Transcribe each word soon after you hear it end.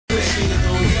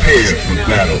prepared for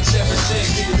battle.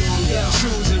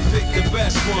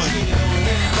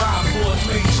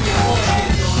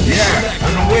 Yeah,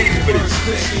 I've been waiting for this.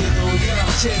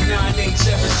 10, 9, 8,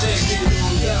 7, 6.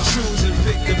 Choose and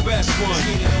pick the best one.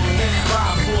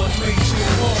 5, 4, 3, 2,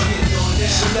 1.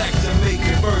 Select and make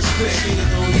your first pick.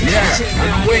 Yeah, I've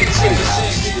been waiting for this.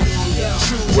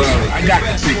 Well, I got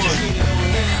the picture.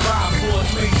 5, 4,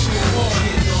 3, 2,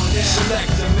 1. Select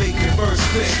and make your first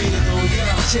pick.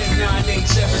 10, 9, 8,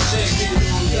 7, 6.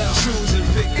 Choose and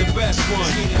pick the best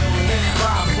one.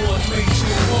 5, 4, 3, 2,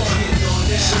 1.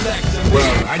 Select and make.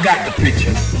 Well, I got the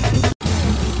picture.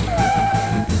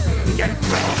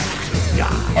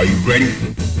 Are you ready?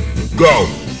 Go!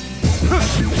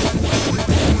 Let's go.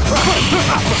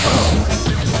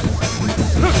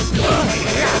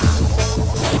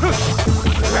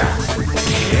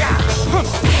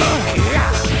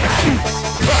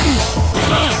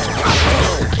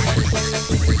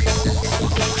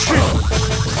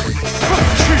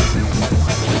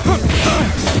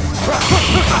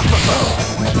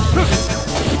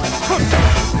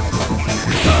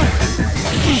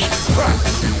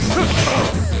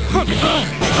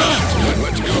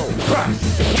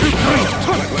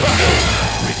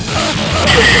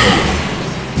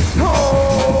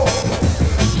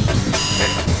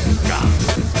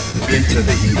 Into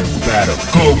the heat of battle.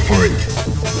 Go for it.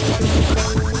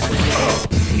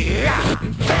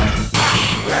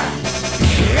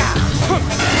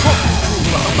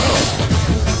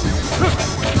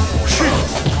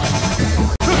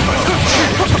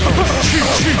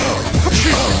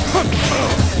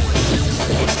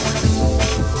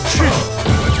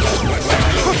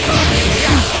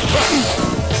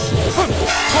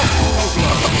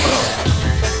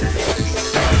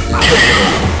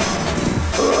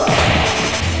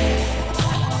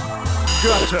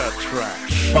 Gutter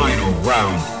trash. Final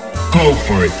round. Go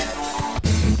for it.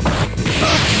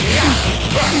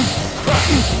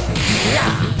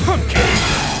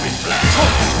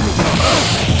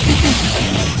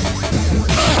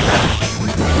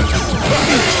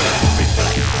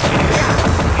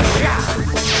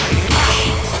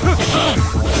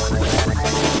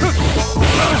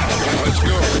 Let's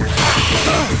go.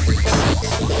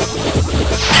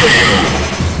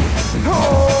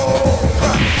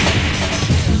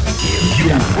 You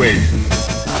win.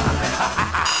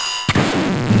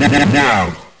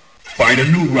 Now, find a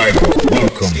new rival.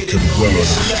 Welcome to the world of the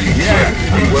street.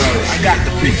 Yeah, well, I got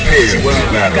the picture. Well,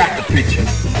 I got the picture.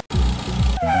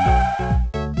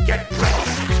 Get ready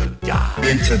to die.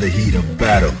 Into the heat of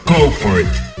battle. Go for it.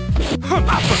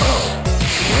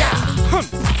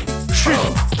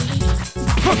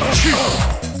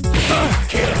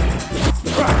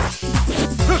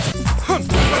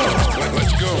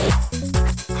 Let's go.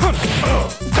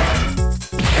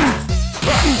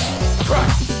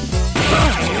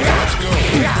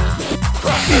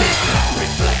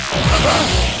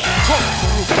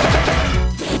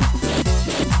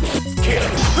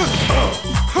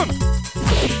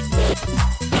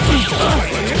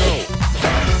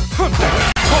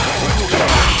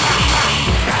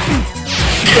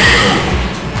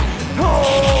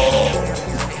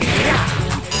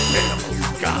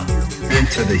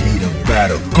 Into the heat of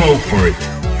battle. Go for it.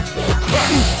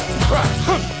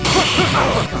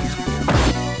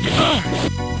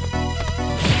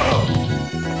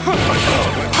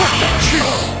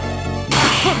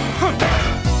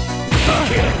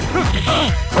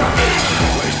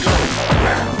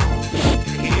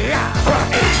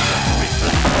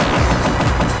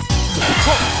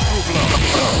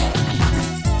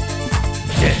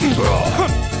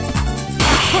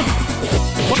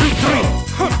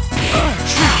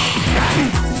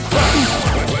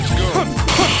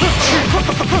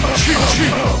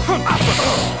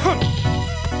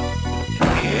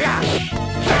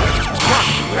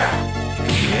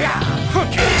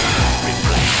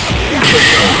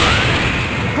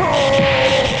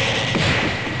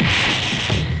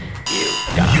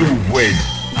 You win.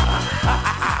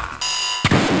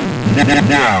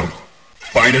 Now,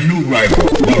 find a new rival.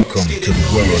 Welcome to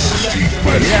the world of the street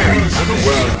fighter. Yeah,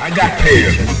 well, I got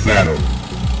prepared for battle.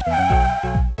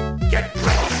 Get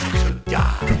ready to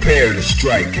die. Prepare to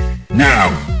strike. Now.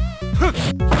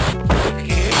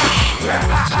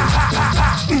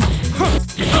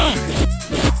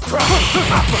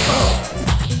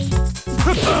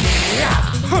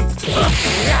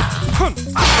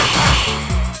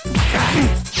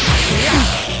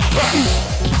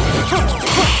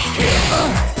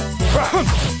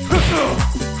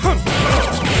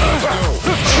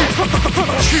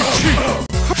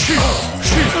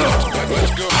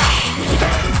 Let's go.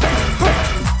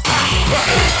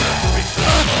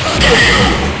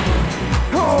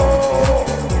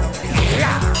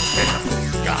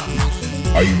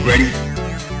 Are you ready?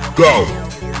 Go!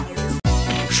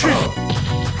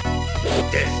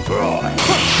 Destroy.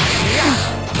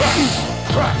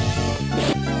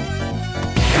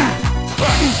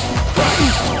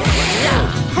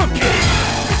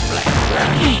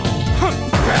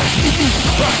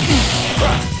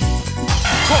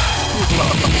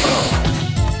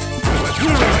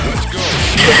 Let's go.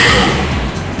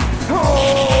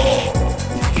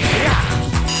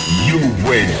 You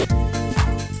win.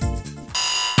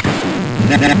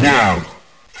 Now,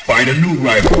 find a new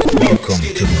rival. Welcome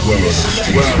to the world of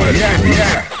Street Fighter.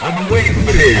 Yeah. I've been waiting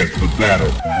for this for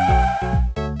battle.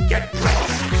 Get ready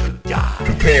to die.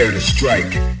 Prepare to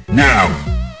strike. Now.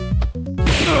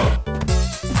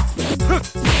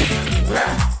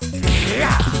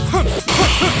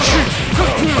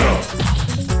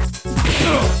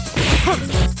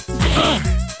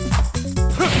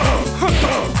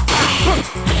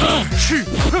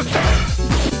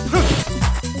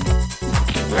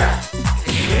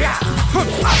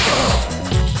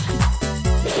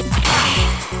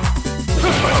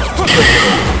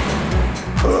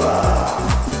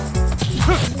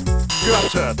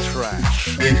 Gutter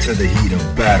trash. Into the heat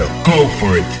of battle. Go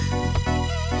for it.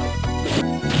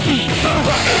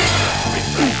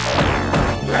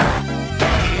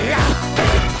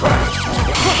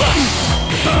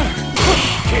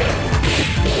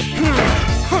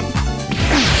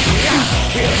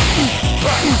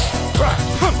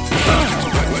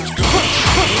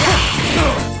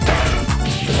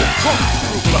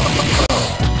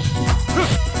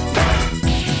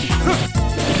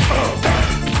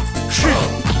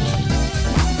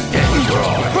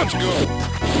 Let's go. Let's go.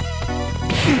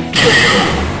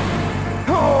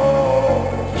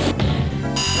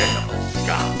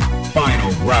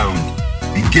 Final round.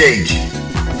 Engage.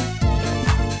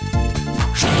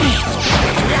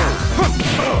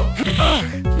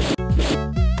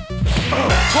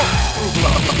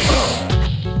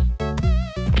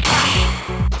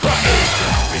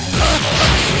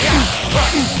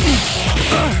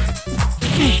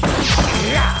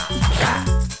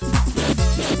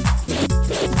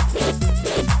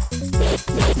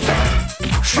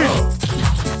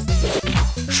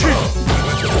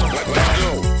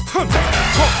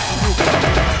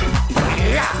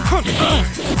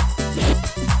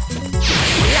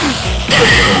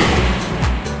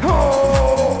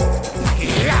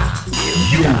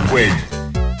 You win.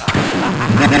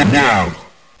 Now,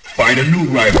 find a new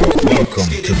rival. Welcome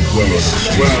to the world of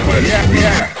Street Fighter.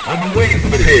 Yeah. I've been waiting for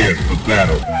this for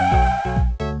battle.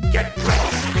 Get ready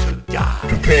to die.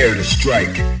 Prepare to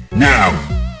strike. Now.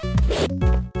 1,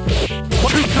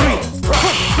 2, 3.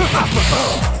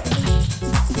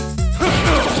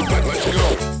 Let's go.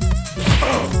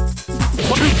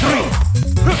 1, 2, 3.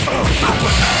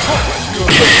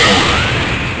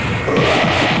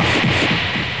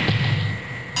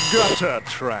 Gutter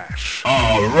trash.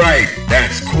 All right,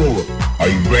 that's cool. Are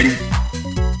you ready?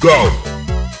 Go.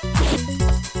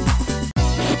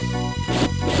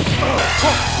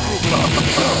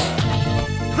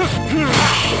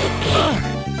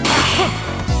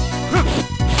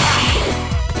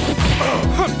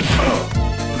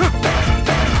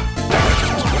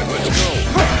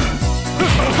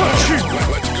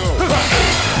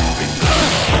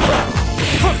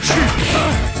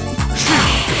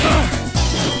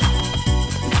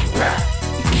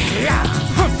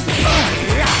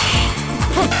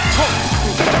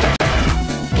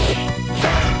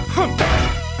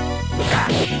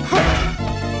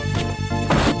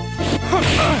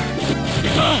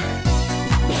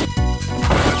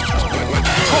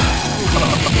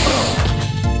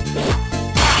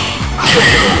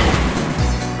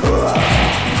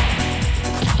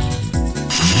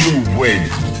 You win.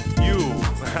 You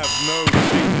have no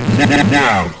dignity.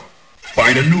 Now,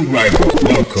 find a new rival.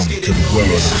 Welcome to the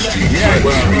world of Street Fighter.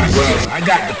 Well, I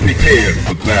got to prepare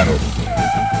for battle.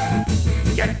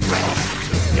 Get ready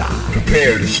to die.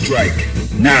 Prepare to strike.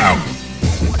 Now.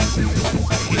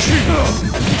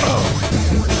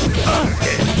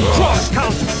 Cross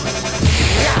counter.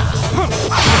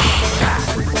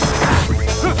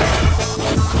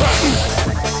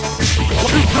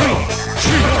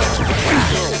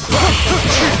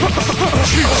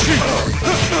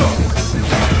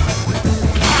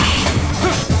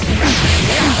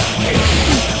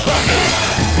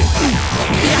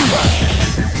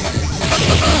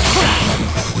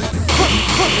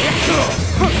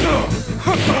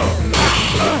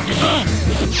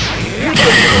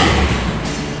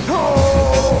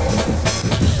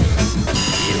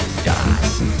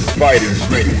 Fighters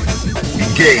ready.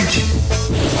 Engage.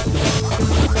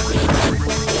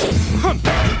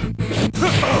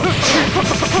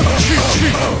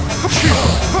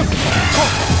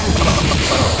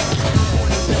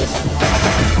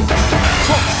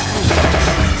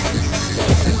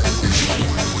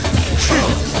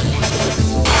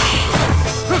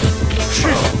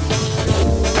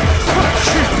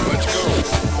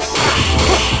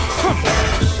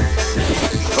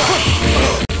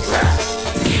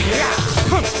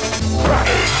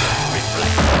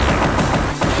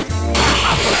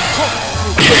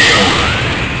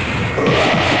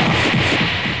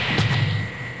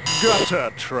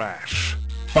 Gutter trash.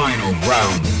 Final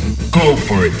round. Go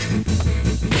for it.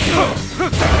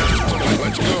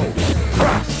 Let's go. Let's go.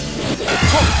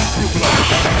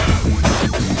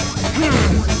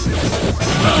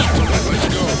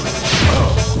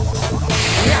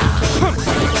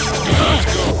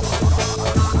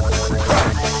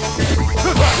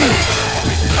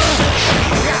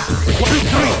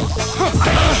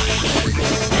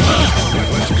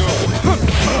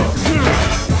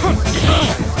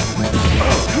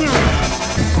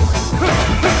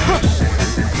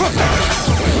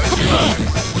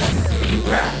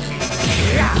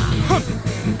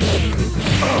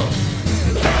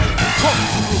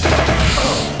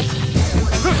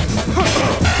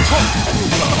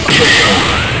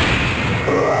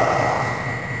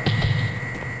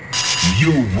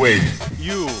 You win.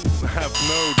 You have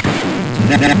no...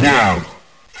 Now,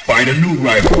 find a new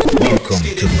rival. Welcome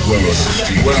to the world of the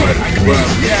street.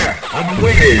 I'm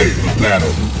waiting for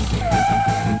battle.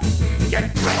 Get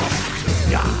ready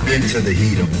to die. Into the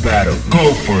heat of battle.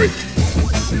 Go for it.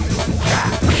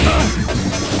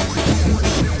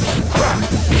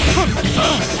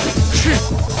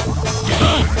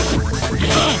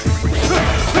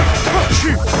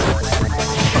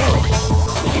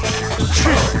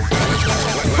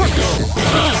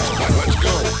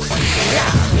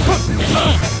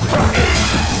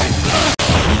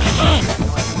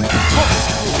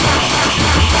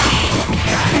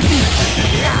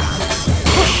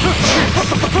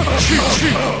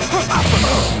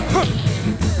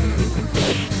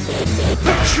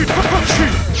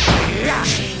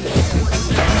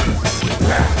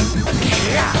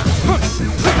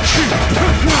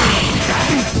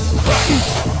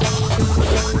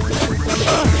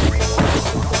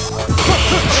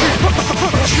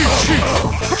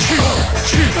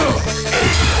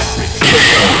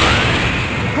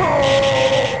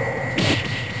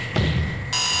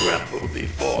 Tremble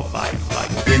before my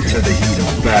light. Into the heat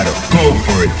of battle. Go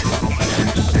for it.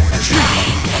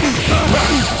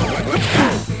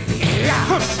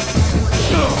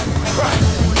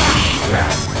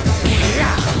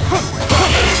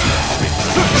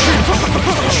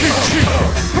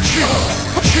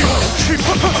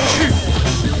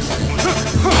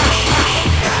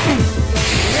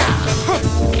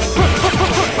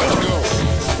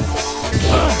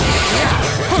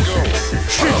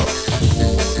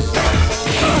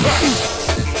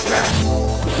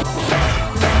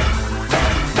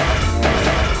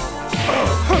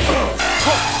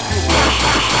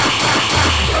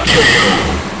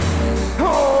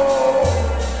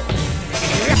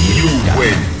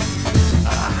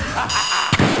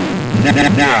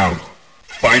 Now,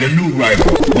 find a new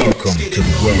rival. Welcome to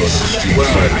the world of the street.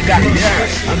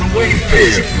 I've been waiting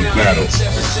for battle.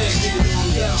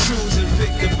 Choose and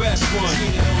pick the best one.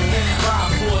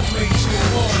 5, 4, 3, 2,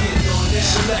 1.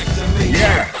 Select and make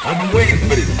I've been waiting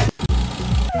for this.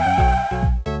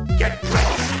 Get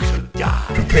ready to die.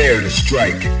 Prepare to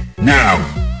strike. Now.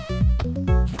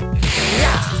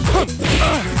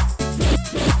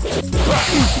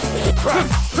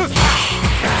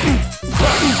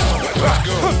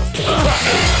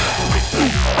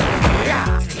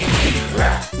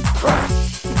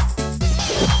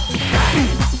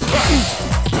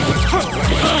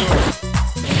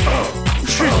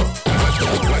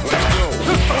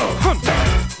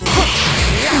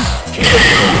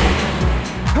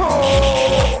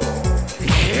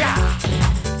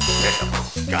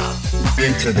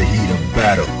 Into the heat of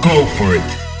battle. Go for it.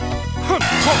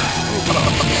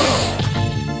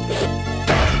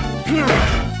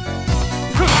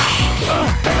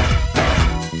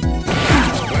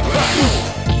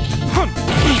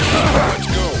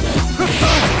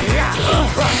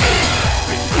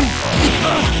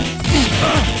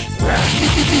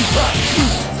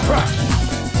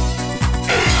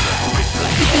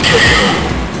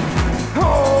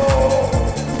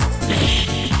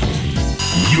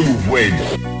 You win.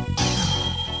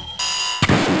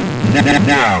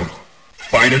 Now,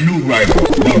 find a new rival.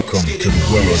 Welcome to the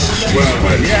world of the street.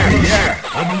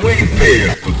 I've been waiting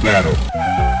for battle.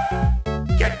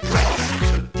 Get ready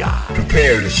to die.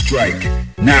 Prepare to strike.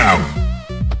 Now.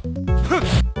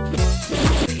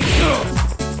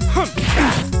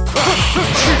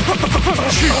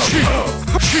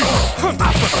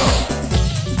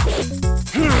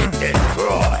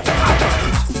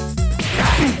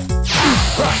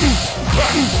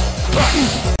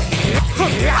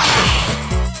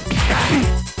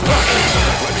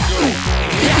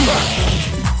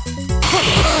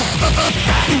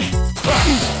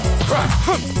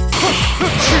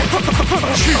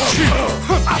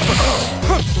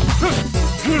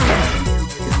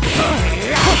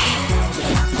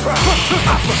 Destroy.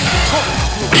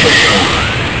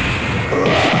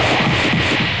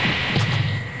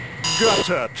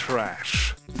 Gutter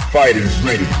trash. Fighters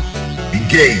ready.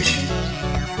 Engage.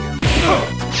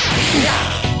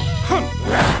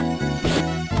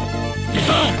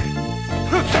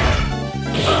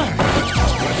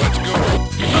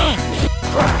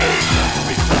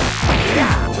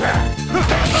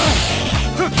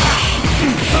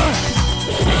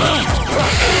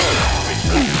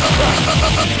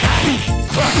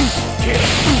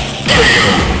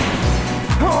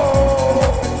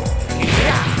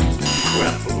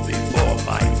 Let's Tremble before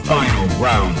my Final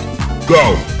round.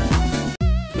 Go.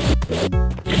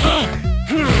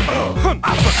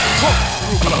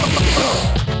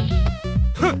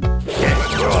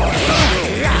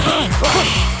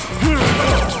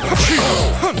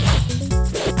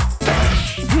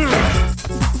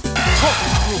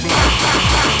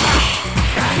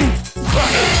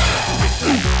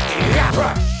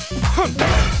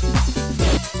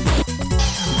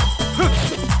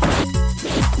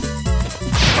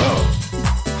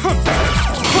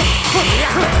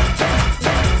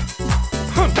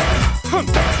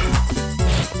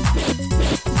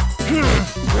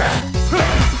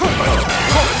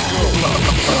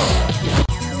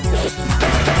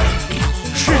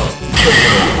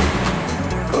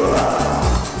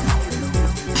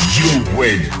 You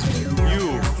win.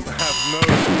 You have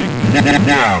no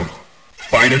Now,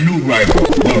 find a new rival.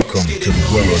 Welcome to the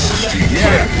world of the street.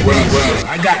 Yeah, well,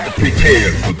 I got to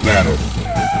prepare for battle.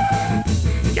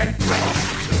 get ready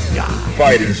to die.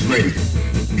 Fighters ready.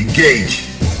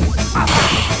 Engage.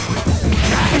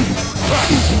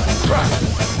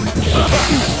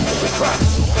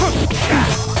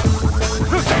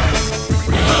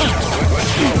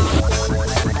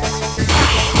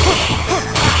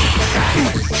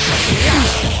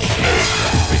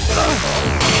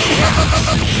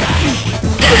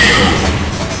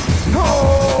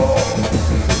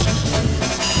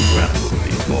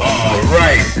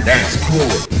 Alright, that's cool.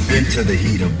 Into the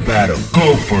heat of battle.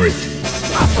 Go for it.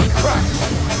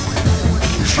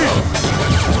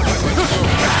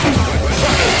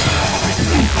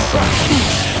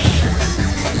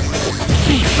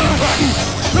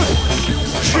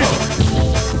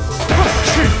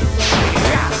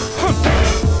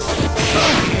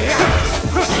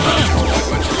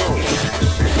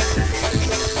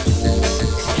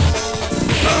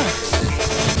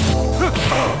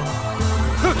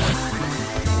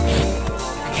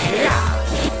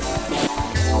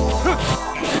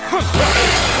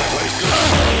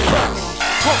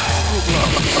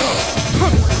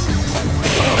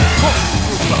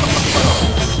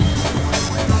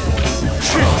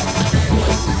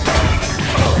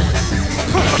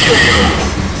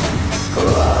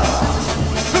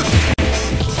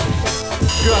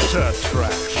 gutter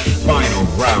trash. Final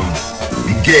round.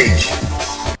 Engage.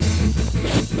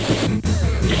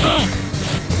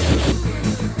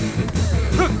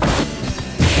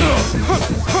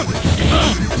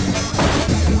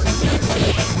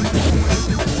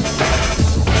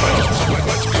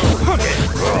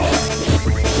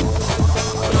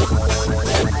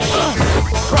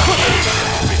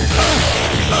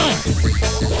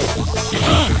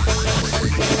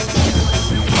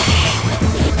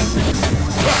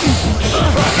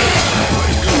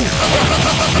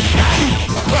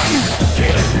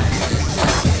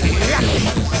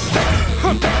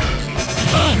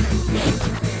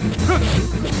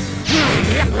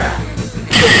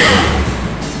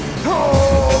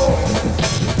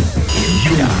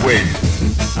 You win.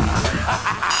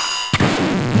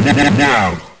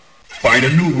 Now, find a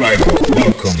new rival.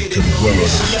 Welcome to the world of the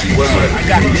street. Well, I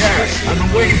got it. I've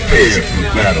been waiting for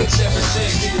battle.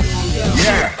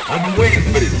 Yeah, I've been waiting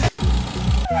for this.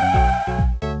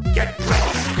 Get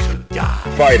ready to die.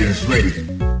 Fighters ready.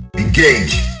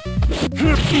 Engage.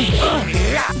 1,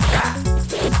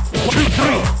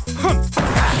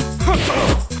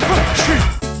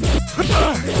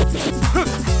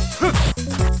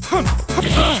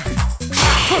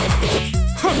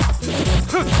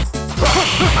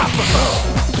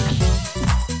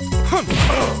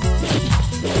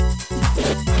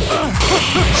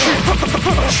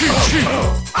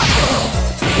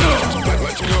 2,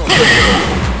 let's go.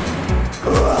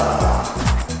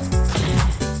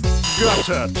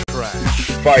 Gutter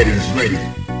trash. Fighters ready.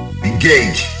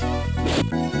 Engage.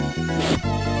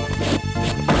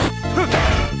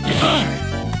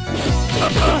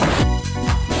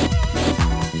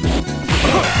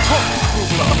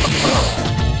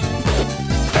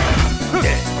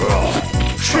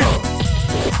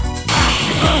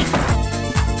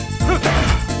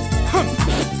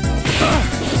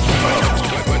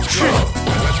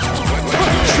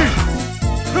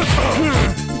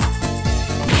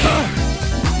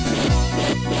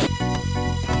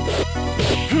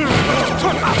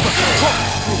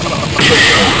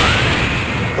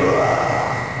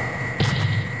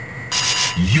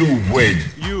 win.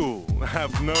 You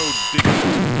have no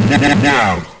dignity.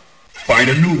 Now, find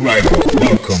a new rival.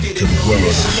 Welcome to the world of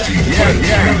the street.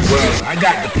 Yeah, well, I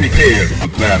got to prepare for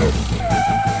battle.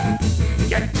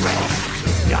 Get ready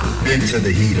to die. Into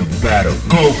the heat of battle.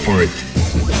 Go for it.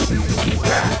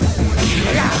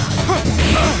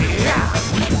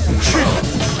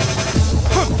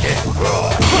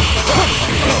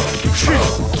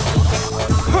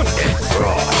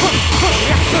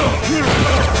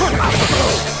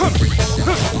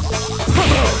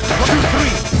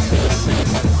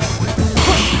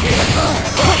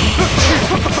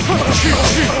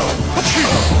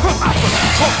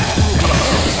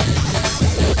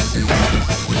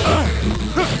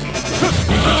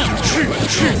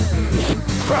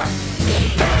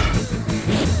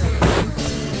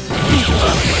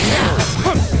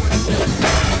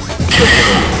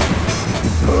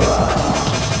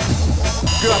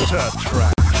 Gutter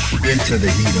trash. Into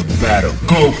the heat of battle.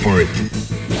 Go for it.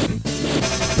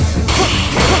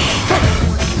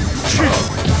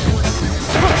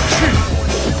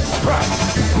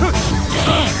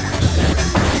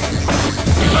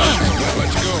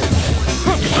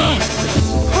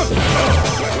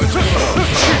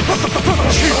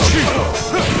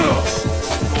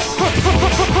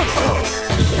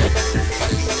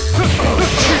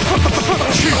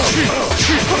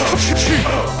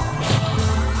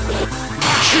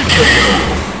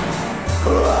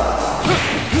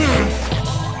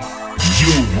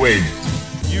 You win.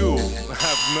 You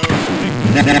have no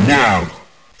dignity. Now,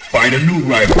 find a new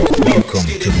rival. Welcome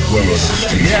to the world of the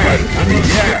street.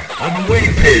 Yeah, I'm way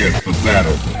prepared for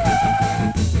battle.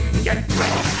 Get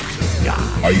ready to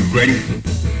die. Are you ready?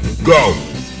 Go!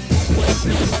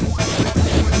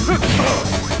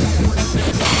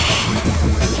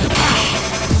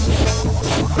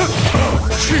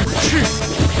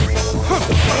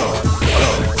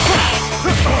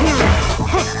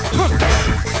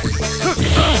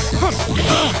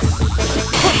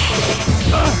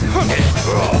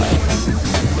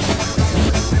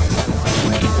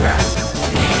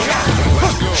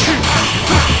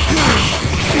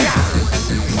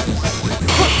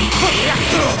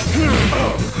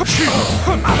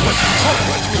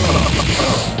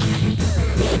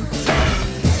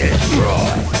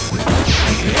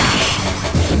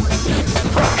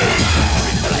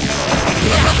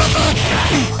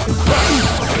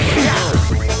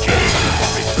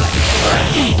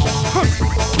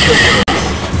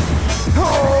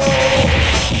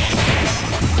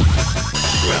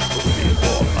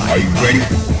 Are you ready?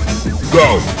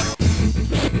 Go!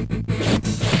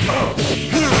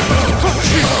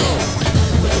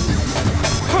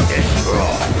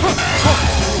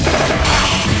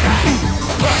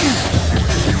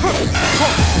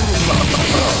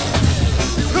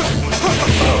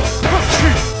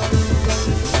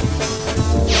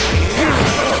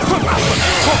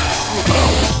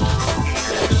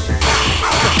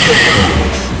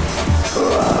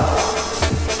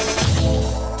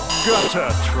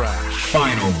 Gutter trash.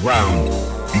 Final round.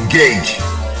 Engage.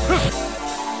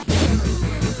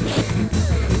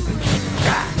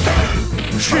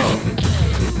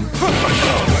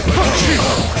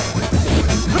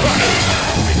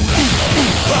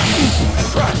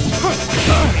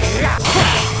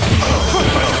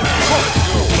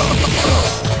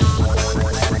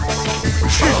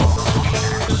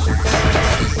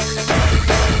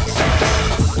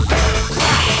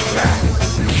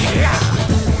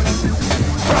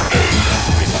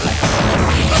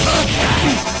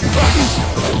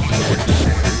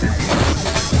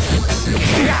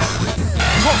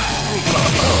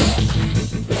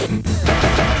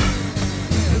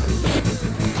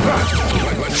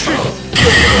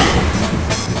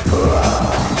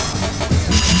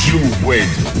 You win.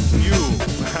 You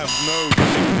have no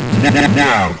dignity.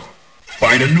 Now,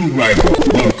 find a new rival.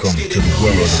 Welcome to the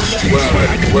world of the street.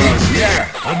 Well,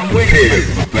 I'm way prepared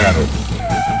for battle.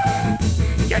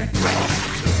 Get ready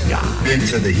to die.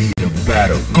 Into the heat of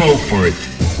battle. Go for it.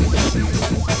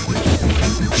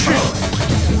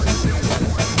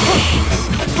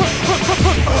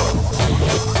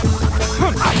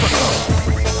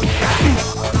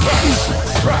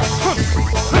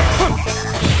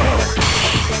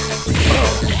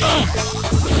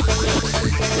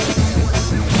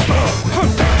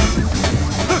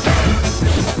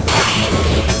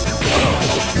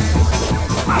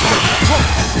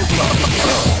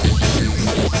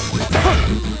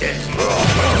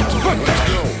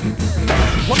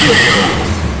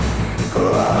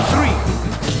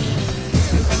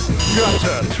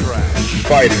 Gutter trash.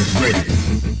 Fighters ready.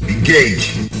 Engage.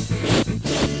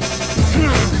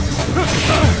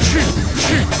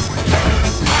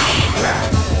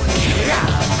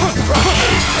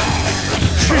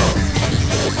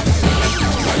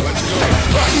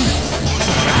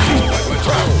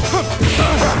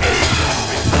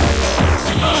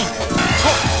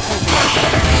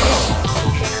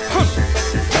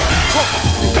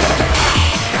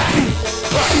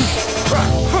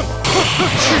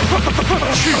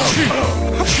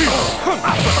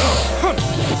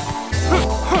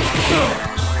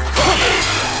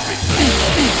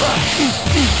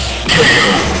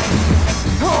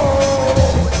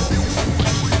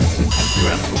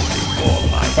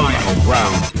 Final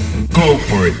round. Go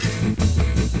for it.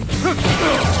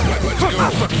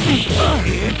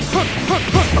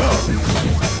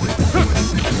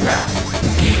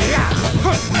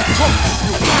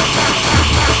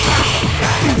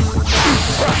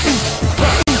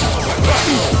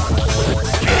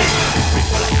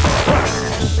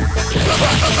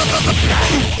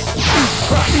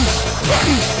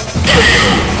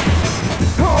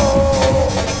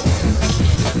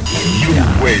 You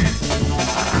win.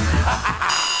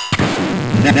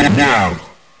 Now,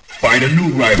 find a new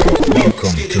rival.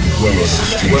 Welcome to the world of the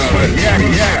street fighter.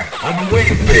 Yeah, I'm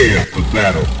waiting prepared for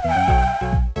battle.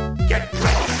 Get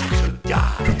ready to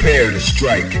die. Prepare to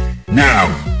strike. Now.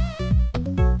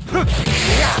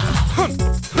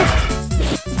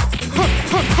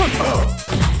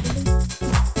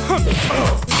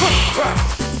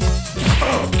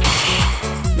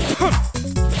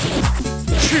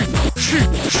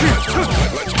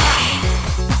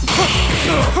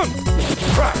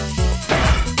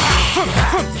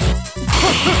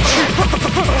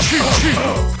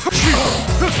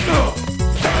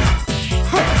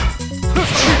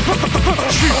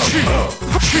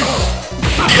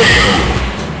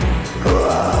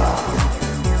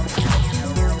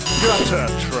 Gutter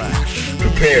trash.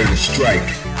 Prepare to strike.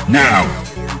 Now.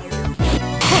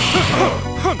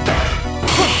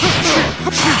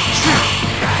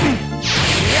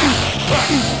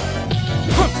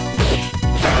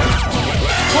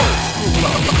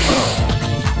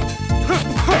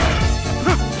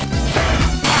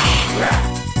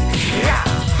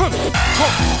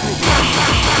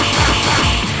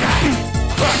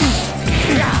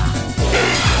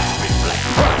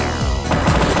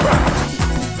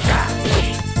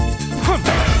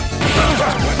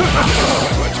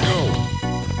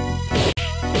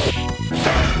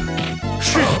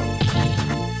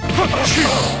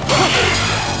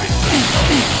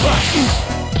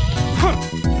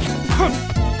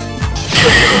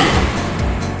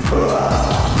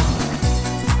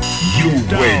 You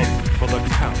win. For the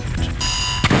count.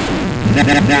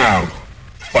 Now,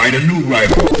 find a new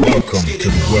rival. Welcome to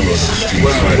the world of the street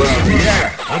fighter.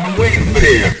 Yeah, I'm waiting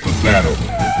prepared for battle.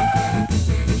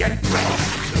 Get ready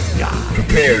to die.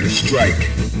 Prepare to strike.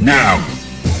 Now.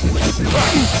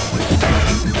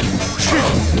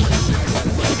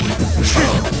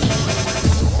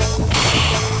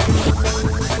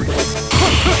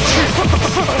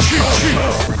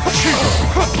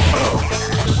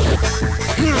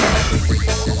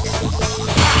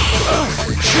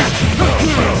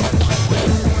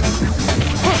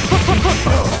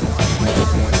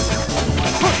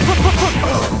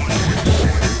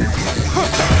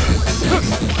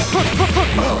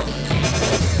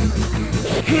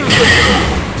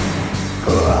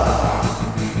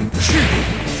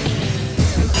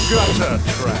 Gutter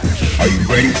trash. Are you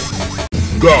ready?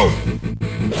 Go!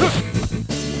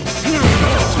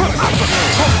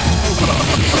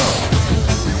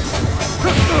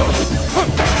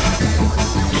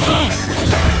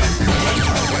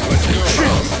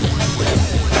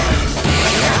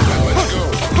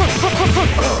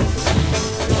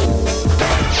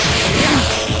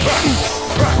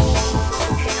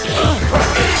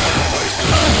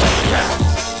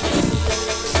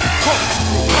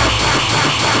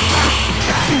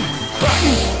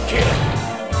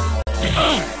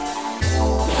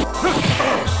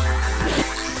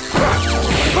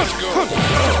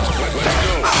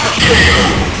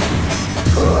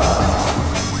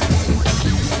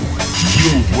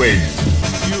 You win.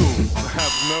 You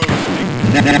have no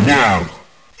dignity. Now,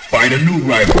 find a new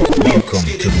rival. Welcome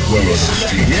to the world of the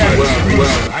street fighter.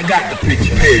 Well, I got the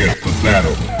picture. Prepare for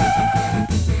battle.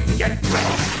 Get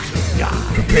ready to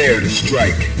die. Prepare to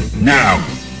strike. Now.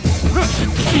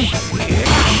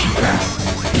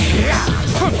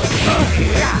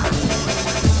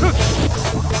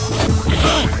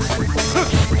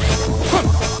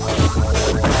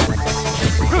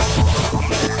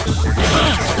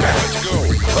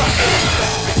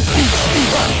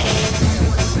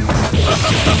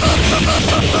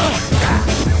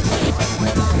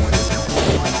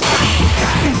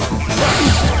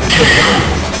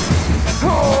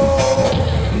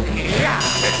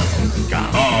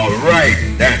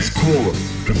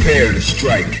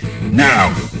 strike.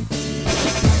 Now.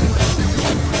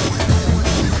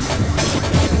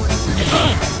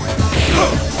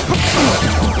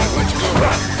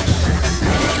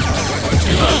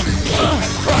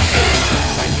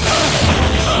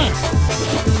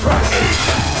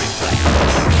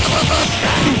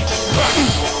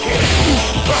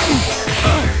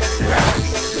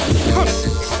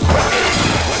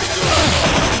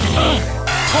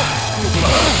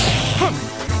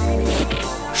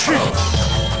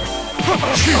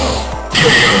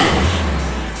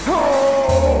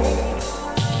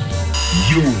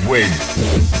 You win.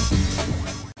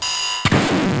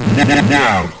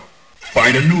 Now,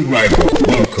 find a new rival.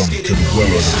 Welcome to the world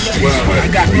of the street.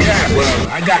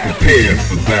 I got prepared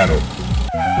for battle.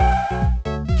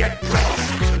 Get ready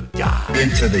to die.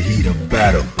 Into the heat of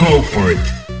battle. Go for it.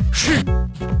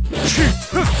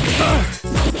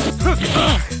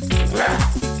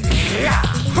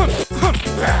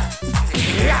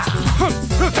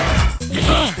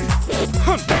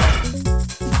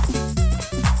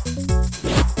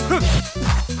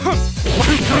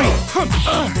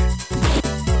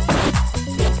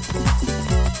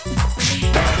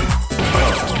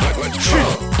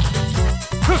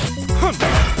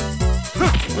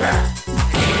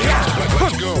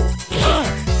 Let's go.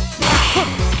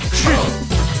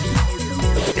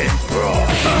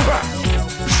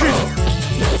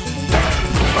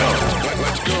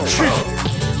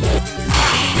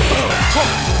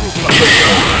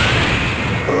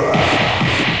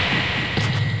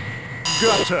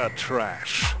 Gutter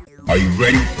trash. Are you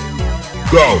ready?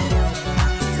 Go!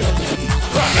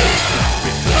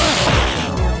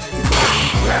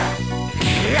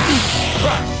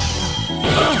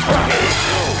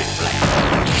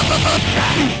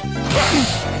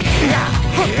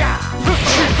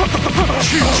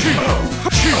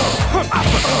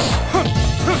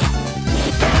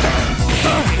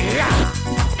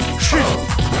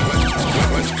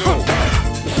 Let's go.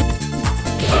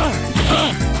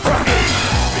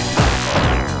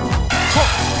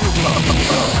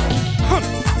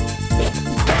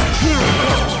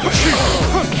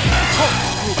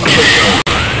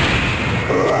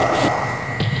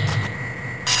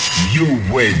 You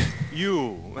win.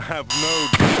 You have no...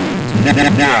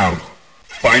 Now,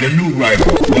 find a new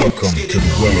rival. Welcome to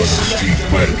the world of the street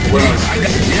fighter.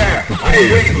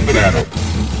 Prepare for battle.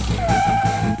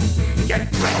 Get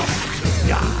ready to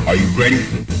die. Are you ready?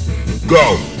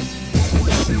 Go!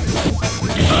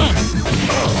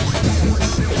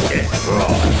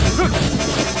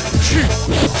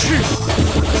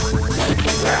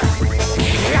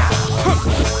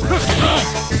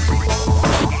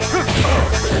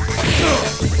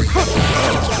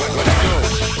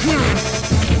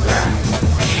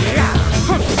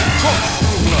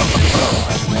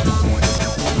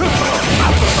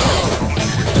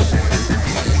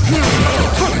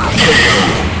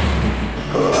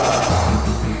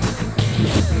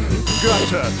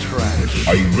 Gutter trash.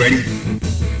 Are you ready?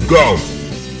 Go!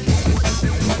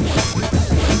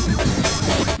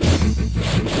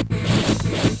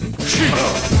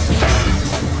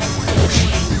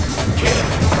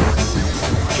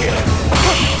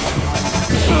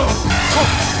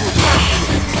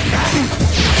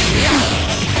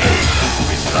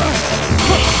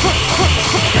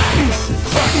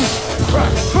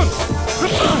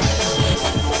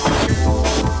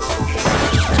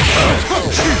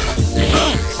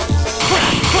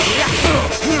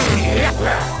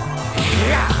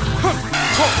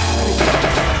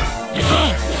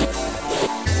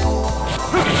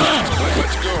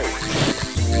 Let's go.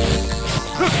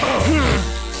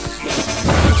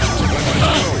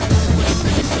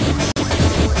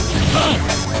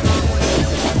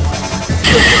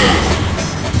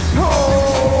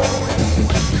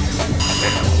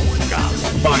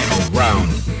 Final round.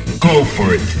 Go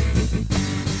for it.